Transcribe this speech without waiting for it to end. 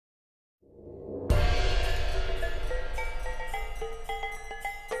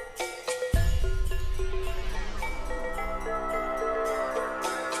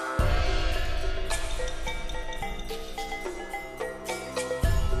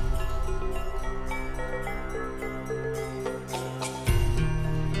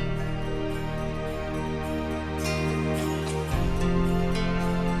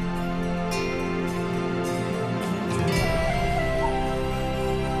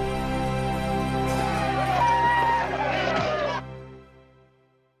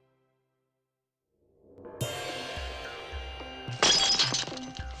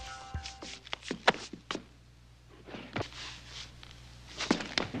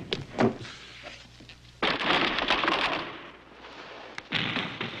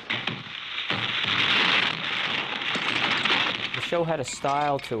show had a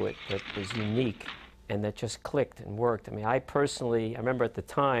style to it that was unique and that just clicked and worked. I mean, I remember at the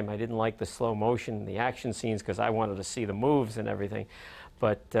time, I didn't like the slow motion, the action scenes, because I wanted to see the moves and everything.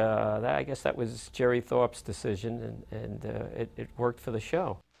 But I guess that was Jerry Thorpe's decision, and it worked for the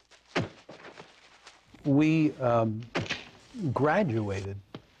show. We graduated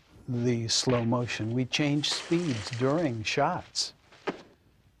the slow motion. We changed speeds during shots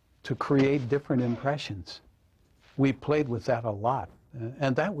to create different impressions. We played with that a lot.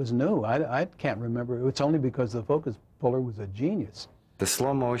 And that was new. I can't remember. It's only because the focus puller was a genius. The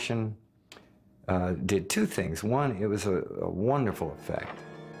slow motion did two things. One, it was a wonderful effect.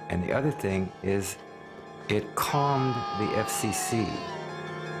 And the other thing is it calmed the FCC,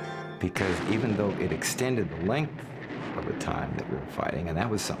 because even though it extended the length of the time that we were fighting, and that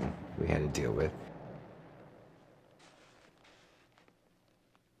was something we had to deal with,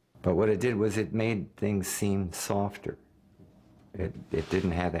 but what it did was it made things seem softer. It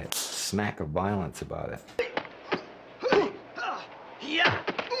didn't have that smack of violence about it. Yeah.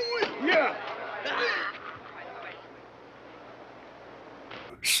 Yeah.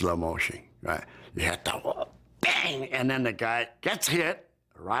 Slow motion, right? You had to bang, and then the guy gets hit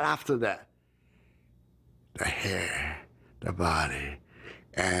right after that. The hair, the body,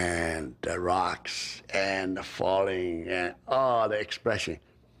 and the rocks, and the falling, and all the expression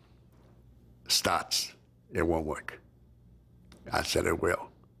starts. It won't work. I said it will.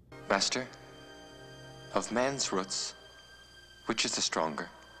 Master, of man's roots, which is the stronger?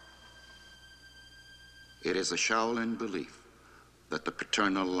 It is a Shaolin belief that the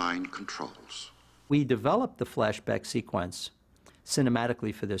paternal line controls. We developed the flashback sequence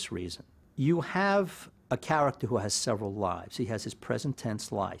cinematically for this reason. You have a character who has several lives. He has his present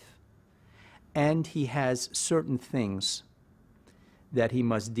tense life, and he has certain things that he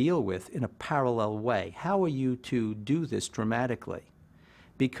must deal with in a parallel way. How are you to do this dramatically?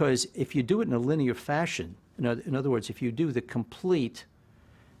 Because if you do it in a linear fashion, in other words, if you do the complete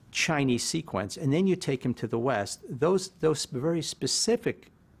Chinese sequence and then you take him to the West, those very specific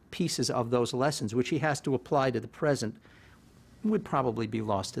pieces of those lessons, which he has to apply to the present, would probably be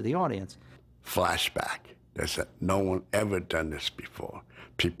lost to the audience. Flashback. No one ever done this before.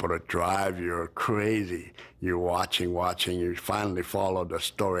 People that drive you crazy. You're watching, you finally follow the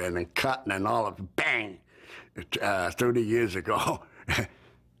story, and then cutting and all of it, bang! 30 years ago,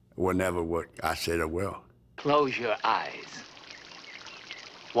 will never work. I said it will. Close your eyes.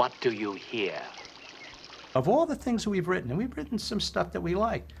 What do you hear? Of all the things we've written, and we've written some stuff that we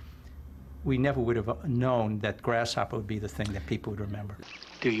like, we never would have known that Grasshopper would be the thing that people would remember.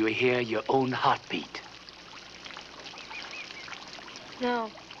 Do you hear your own heartbeat?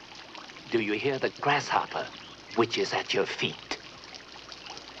 No. Do you hear the grasshopper, which is at your feet?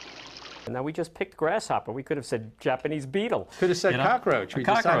 Now, we just picked grasshopper. We could have said Japanese beetle. Could have said cockroach. We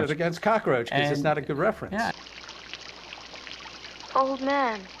decided against cockroach because it's not a good reference. Yeah. Old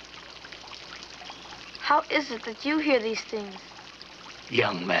man, how is it that you hear these things?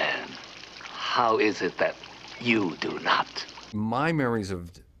 Young man, how is it that you do not? My memories of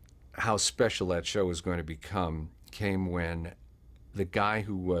how special that show was going to become came when the guy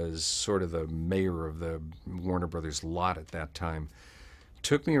who was sort of the mayor of the Warner Brothers lot at that time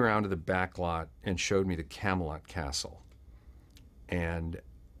took me around to the back lot and showed me the Camelot Castle. And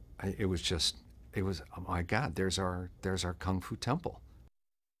it was, oh my God, there's our Kung Fu temple.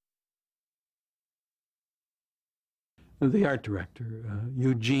 The art director,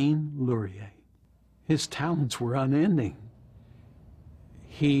 Eugene Laurier, his talents were unending.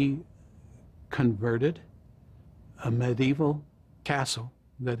 He converted a medieval castle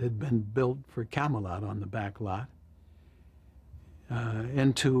that had been built for Camelot on the back lot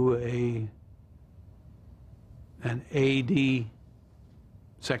into an AD 2nd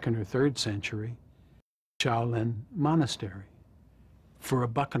or 3rd century Shaolin monastery for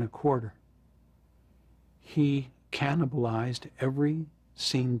 $1.25. He cannibalized every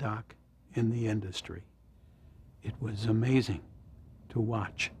scene doc in the industry. It was amazing to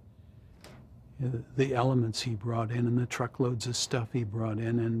watch. The elements he brought in and the truckloads of stuff he brought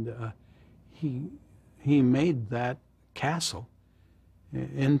in, and he made that castle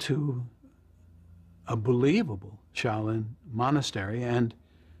into a believable Shaolin monastery, and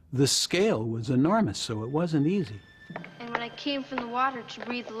the scale was enormous, so it wasn't easy. And when I came from the water to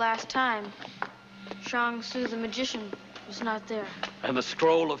breathe the last time, Zhang Su the magician was not there. And the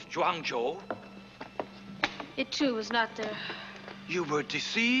scroll of Zhuangzhou? It too was not there. You were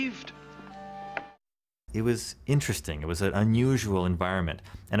deceived? It was interesting. It was an unusual environment.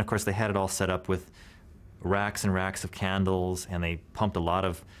 And of course, they had it all set up with racks and racks of candles, and they pumped a lot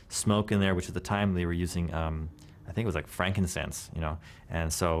of smoke in there, which at the time they were using I think it was like frankincense, you know.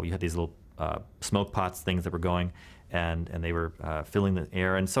 And so you had these little smoke pots, things that were going, and they were filling the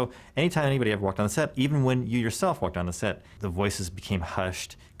air. And so anytime anybody ever walked on the set, even when you yourself walked on the set, the voices became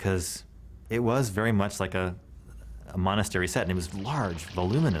hushed because it was very much like a monastery set, and it was large,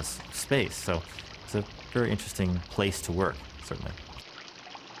 voluminous space. So it's a very interesting place to work, certainly.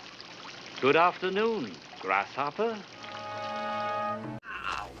 Good afternoon, Grasshopper.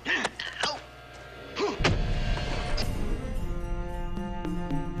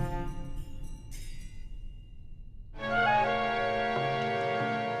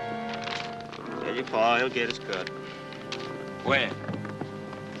 Tell your pa he'll get his cut. When?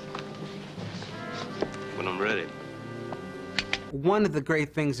 When I'm ready. One of the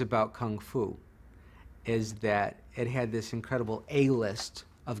great things about Kung Fu is that it had this incredible A-list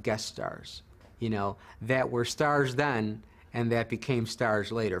of guest stars, you know, that were stars then and that became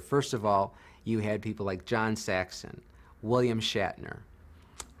stars later. First of all, you had people like John Saxon, William Shatner,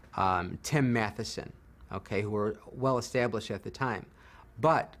 Tim Matheson, okay, who were well established at the time.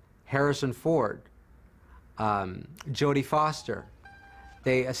 But Harrison Ford, Jodie Foster,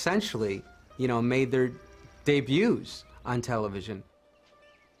 they essentially, you know, made their debuts on television.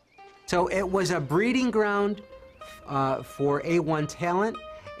 So it was a breeding ground for A1 talent,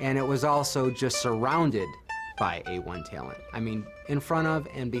 and it was also just surrounded by A1 talent. I mean, in front of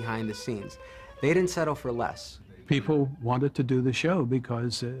and behind the scenes. They didn't settle for less. People wanted to do the show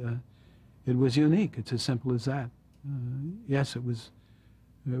because it was unique. It's as simple as that. Yes, it was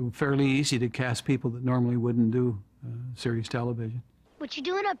fairly easy to cast people that normally wouldn't do series television. What you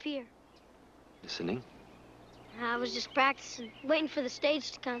doing up here? Listening? I was just practicing, waiting for the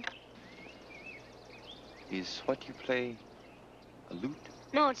stage to come. Is what you play a lute?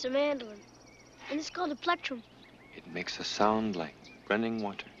 No, it's a mandolin. And it's called a plectrum. It makes a sound like running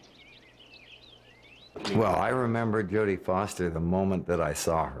water. Well, I remember Jodie Foster the moment that I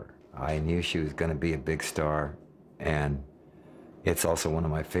saw her. I knew she was going to be a big star, and it's also one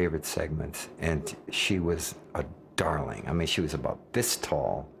of my favorite segments. And she was a darling. I mean, she was about this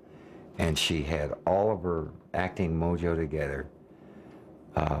tall, and she had all of her acting mojo together.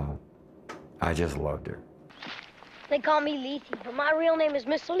 I just loved her. They call me Lethe, but my real name is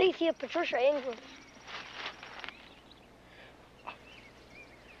Miss Alethea Patricia Ingram.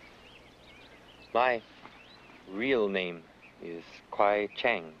 My real name is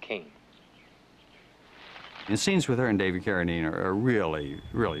Caine. And scenes with her and David Carradine are really,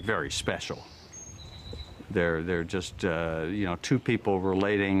 really very special. They're just you know, two people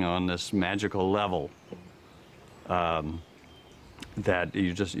relating on this magical level that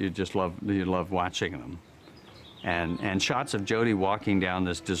you just love watching them. And shots of Jodie walking down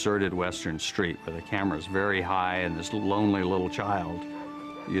this deserted western street where the camera's very high and this lonely little child,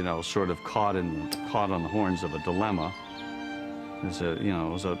 you know, sort of caught on the horns of a dilemma. Is a, you know,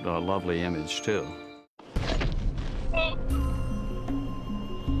 it was a lovely image too.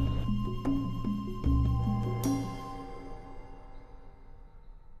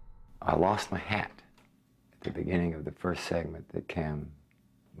 I lost my hat at the beginning of the first segment that Cam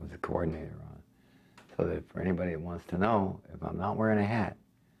was the coordinator on. So that for anybody that wants to know, if I'm not wearing a hat,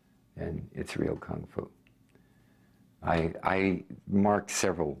 then it's real Kung Fu. I marked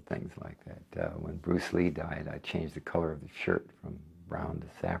several things like that. When Bruce Lee died, I changed the color of the shirt from brown to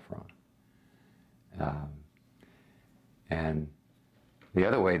saffron. And the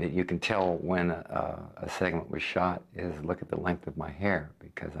other way that you can tell when a segment was shot is look at the length of my hair,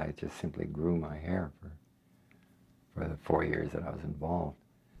 because I just simply grew my hair for the 4 years that I was involved.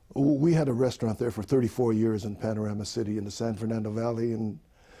 We had a restaurant there for 34 years in Panorama City in the San Fernando Valley,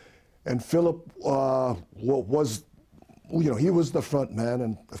 and Philip was, you know, he was the front man,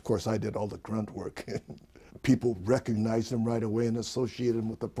 and of course I did all the grunt work. People recognized him right away and associated him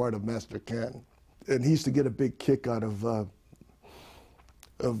with the part of Master Caine. And he used to get a big kick out of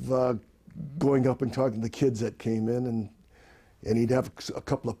going up and talking to the kids that came in, and he'd have a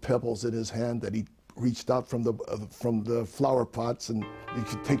couple of pebbles in his hand that he reached out from the flower pots, and you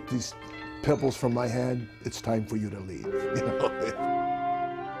could take these pebbles from my hand. It's time for you to leave. You know?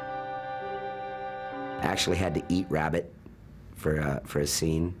 I actually had to eat rabbit for a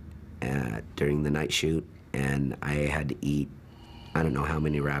scene during the night shoot, and I had to eat I don't know how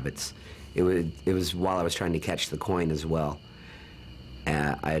many rabbits. It was while I was trying to catch the coin as well.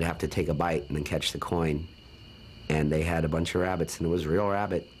 I'd have to take a bite and then catch the coin, and they had a bunch of rabbits, and it was real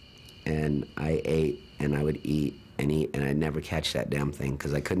rabbit. And I ate, and I would eat, and I'd never catch that damn thing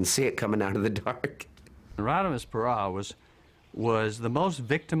because I couldn't see it coming out of the dark. Rodimus Parra was the most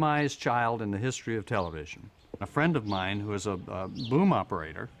victimized child in the history of television. A friend of mine who was a boom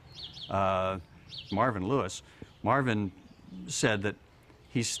operator, Marvin Lewis, Marvin said that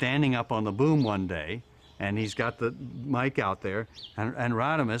he's standing up on the boom one day, and he's got the mic out there, and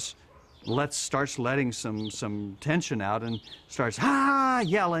Rodimus starts letting some tension out and starts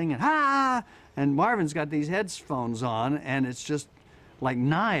yelling and and Marvin's got these headphones on, and it's just like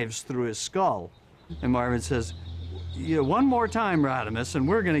knives through his skull. And Marvin says, one more time, Rodimus, and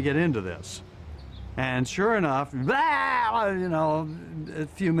we're going to get into this. And sure enough, a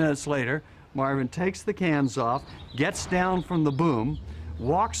few minutes later, Marvin takes the cans off, gets down from the boom,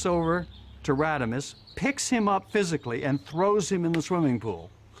 walks over to Rodimus, picks him up physically, and throws him in the swimming pool.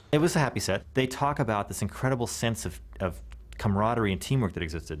 It was a happy set. They talk about this incredible sense of camaraderie and teamwork that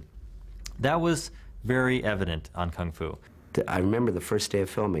existed. That was very evident on Kung Fu. I remember the first day of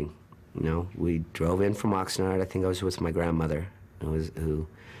filming. We drove in from Oxnard. I think I was with my grandmother, who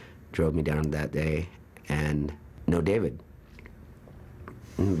drove me down that day, and no David.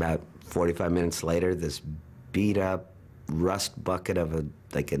 And about 45 minutes later, this beat-up rust bucket of a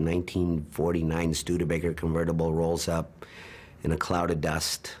 1949 Studebaker convertible rolls up in a cloud of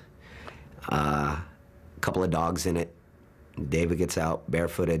dust. A couple of dogs in it. David gets out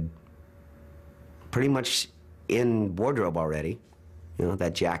barefooted, pretty much in wardrobe already.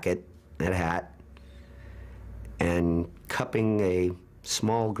 That jacket, that hat, and cupping a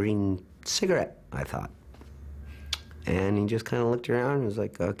small green cigarette, I thought. And he just kind of looked around and was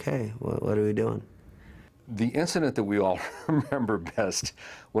like, okay, what are we doing? The incident that we all remember best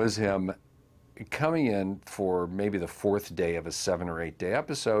was him coming in for maybe the 4th day of a 7 or 8 day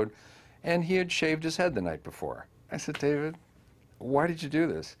episode, and he had shaved his head the night before. I said, David, why did you do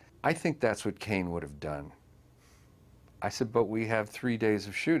this? I think that's what Caine would have done. I said, but we have 3 days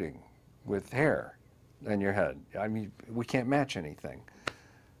of shooting with hair in your head. I mean, we can't match anything.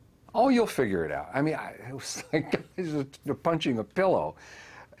 Oh, you'll figure it out. I mean, it was like punching a pillow.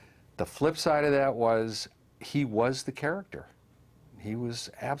 The flip side of that was he was the character. He was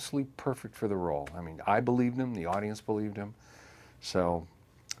absolutely perfect for the role. I mean, I believed him, the audience believed him. So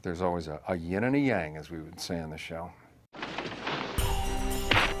there's always a yin and a yang, as we would say on the show.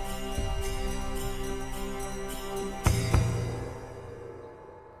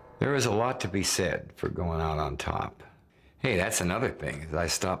 There is a lot to be said for going out on top. Hey, that's another thing. I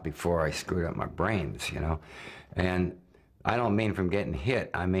stopped before I screwed up my brains, And I don't mean from getting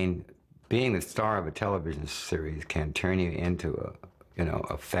hit. I mean, being the star of a television series can turn you into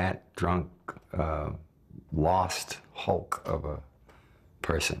a fat, drunk, lost hulk of a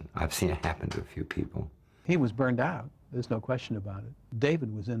person. I've seen it happen to a few people. He was burned out. There's no question about it.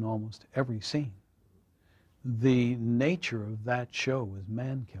 David was in almost every scene. The nature of that show was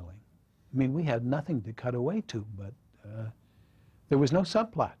man-killing. I mean, we had nothing to cut away to, but there was no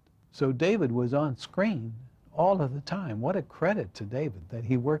subplot. So David was on screen all of the time. What a credit to David that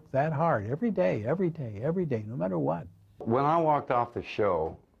he worked that hard every day, no matter what. When I walked off the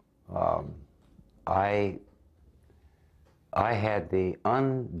show, I had the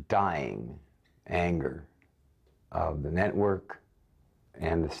undying anger of the network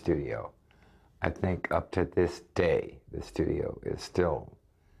and the studio. I think up to this day, the studio is still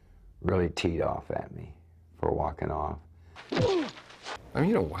really teed off at me for walking off. I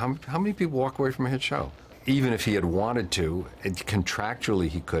mean, how many people walk away from a hit show? Even if he had wanted to, contractually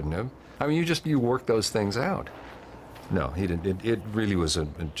he couldn't have. I mean, you work those things out. No, he didn't. It really was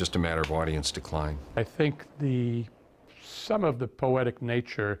just a matter of audience decline. I think some of the poetic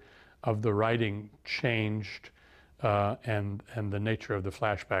nature of the writing changed, and the nature of the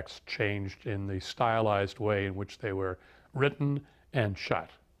flashbacks changed in the stylized way in which they were written and shot.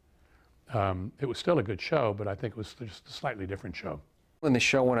 It was still a good show, but I think it was just a slightly different show. When the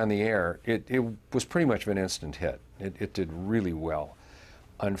show went on the air, it was pretty much of an instant hit. It did really well.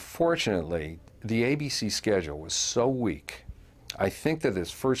 Unfortunately, the ABC schedule was so weak. I think that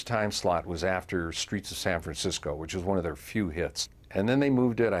this first time slot was after Streets of San Francisco, which was one of their few hits. And then they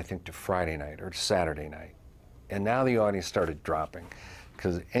moved it, I think, to Friday night or to Saturday night. And now the audience started dropping,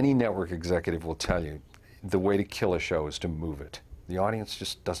 because any network executive will tell you the way to kill a show is to move it. The audience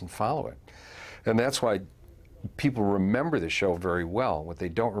just doesn't follow it. And that's why people remember the show very well. What they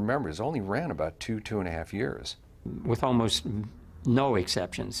don't remember is it only ran about 2.5 years. With almost no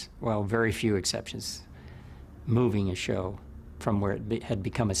exceptions, well, very few exceptions, moving a show from where it had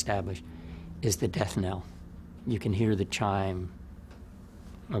become established is the death knell. You can hear the chime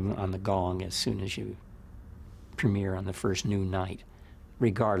on the gong as soon as you premiere on the first new night,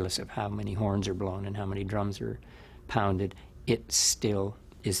 regardless of how many horns are blown and how many drums are pounded. It still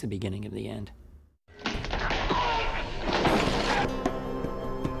is the beginning of the end.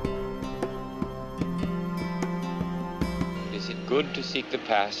 Is it good to seek the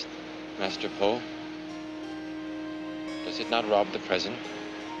past, Master Po? Does it not rob the present?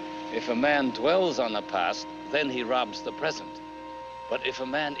 If a man dwells on the past, then he robs the present. But if a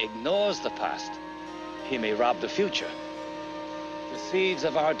man ignores the past, he may rob the future. The seeds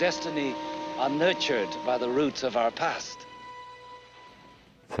of our destiny are nurtured by the roots of our past.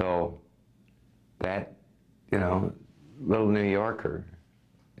 So that, you know, little New Yorker,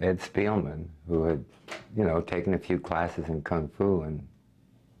 Ed Spielman, who had, you know, taken a few classes in Kung Fu and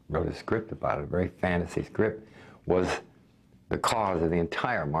wrote a script about it, a very fantasy script, was the cause of the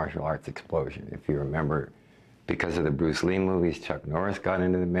entire martial arts explosion. If you remember, because of the Bruce Lee movies, Chuck Norris got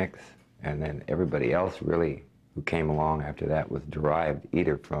into the mix, and then everybody else really who came along after that was derived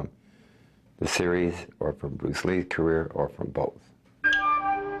either from the series or from Bruce Lee's career or from both.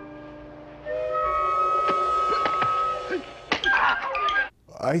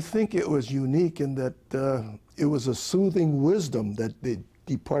 I think it was unique in that it was a soothing wisdom that they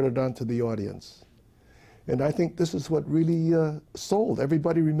departed onto the audience. And I think this is what really sold.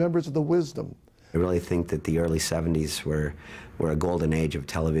 Everybody remembers the wisdom. I really think that the early 70s were a golden age of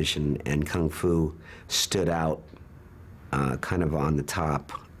television, and Kung Fu stood out kind of on the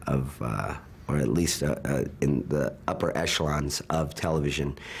top of, or at least in the upper echelons of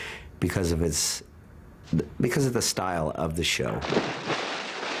television because of the style of the show.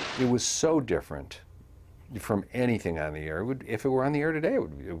 It was so different from anything on the air. If it were on the air today, it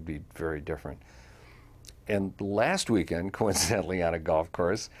would be very different. And last weekend, coincidentally, on a golf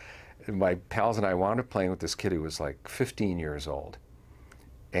course, my pals and I wound up playing with this kid who was like 15 years old.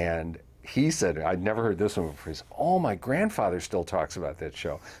 And he said, I'd never heard this one before. He said, oh, my grandfather still talks about that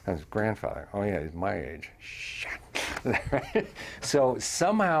show. And his grandfather, oh yeah, he's my age. Shit. So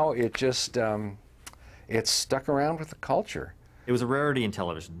somehow it just, it stuck around with the culture. It was a rarity in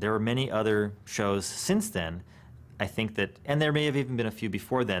television. There were many other shows since then, I think that, and there may have even been a few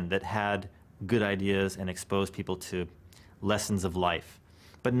before then, that had good ideas and exposed people to lessons of life.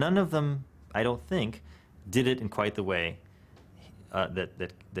 But none of them, I don't think, did it in quite the way that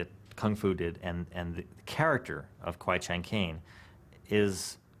Kung Fu did, and the character of Caine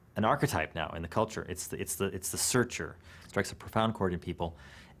is an archetype now in the culture. It's the searcher. It strikes a profound chord in people,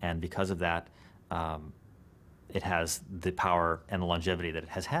 and because of that, it has the power and the longevity that it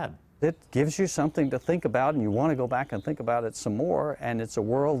has had. It gives you something to think about, and you want to go back and think about it some more, and it's a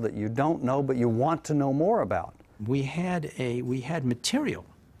world that you don't know, but you want to know more about. We had material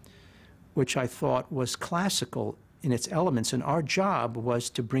which I thought was classical in its elements, and our job was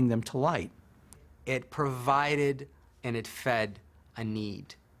to bring them to light. It provided and it fed a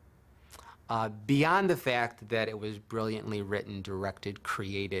need. Beyond the fact that it was brilliantly written, directed,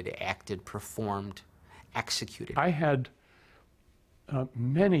 created, acted, performed, executed. I had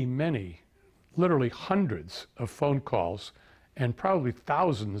many, literally hundreds of phone calls and probably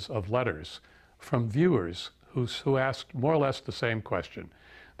thousands of letters from viewers who asked more or less the same question.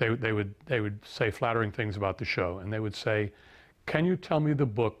 They would say flattering things about the show, and they would say, can you tell me the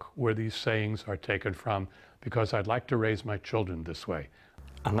book where these sayings are taken from, because I'd like to raise my children this way.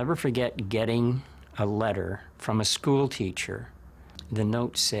 I'll never forget getting a letter from a school teacher. The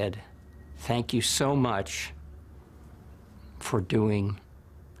note said, thank you so much for doing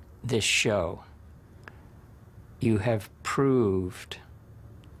this show. You have proved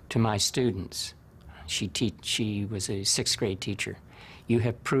to my students, she was a 6th grade teacher, you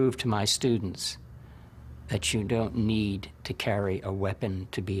have proved to my students that you don't need to carry a weapon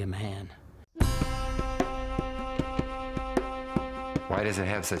to be a man. Why does it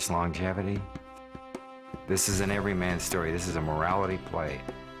have such longevity? This is an everyman story. This is a morality play.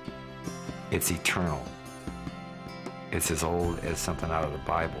 It's eternal. It's as old as something out of the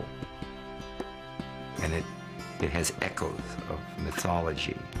Bible. And it has echoes of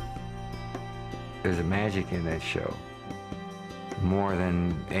mythology. There's a magic in that show, more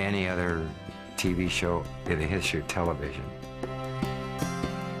than any other TV show in the history of television.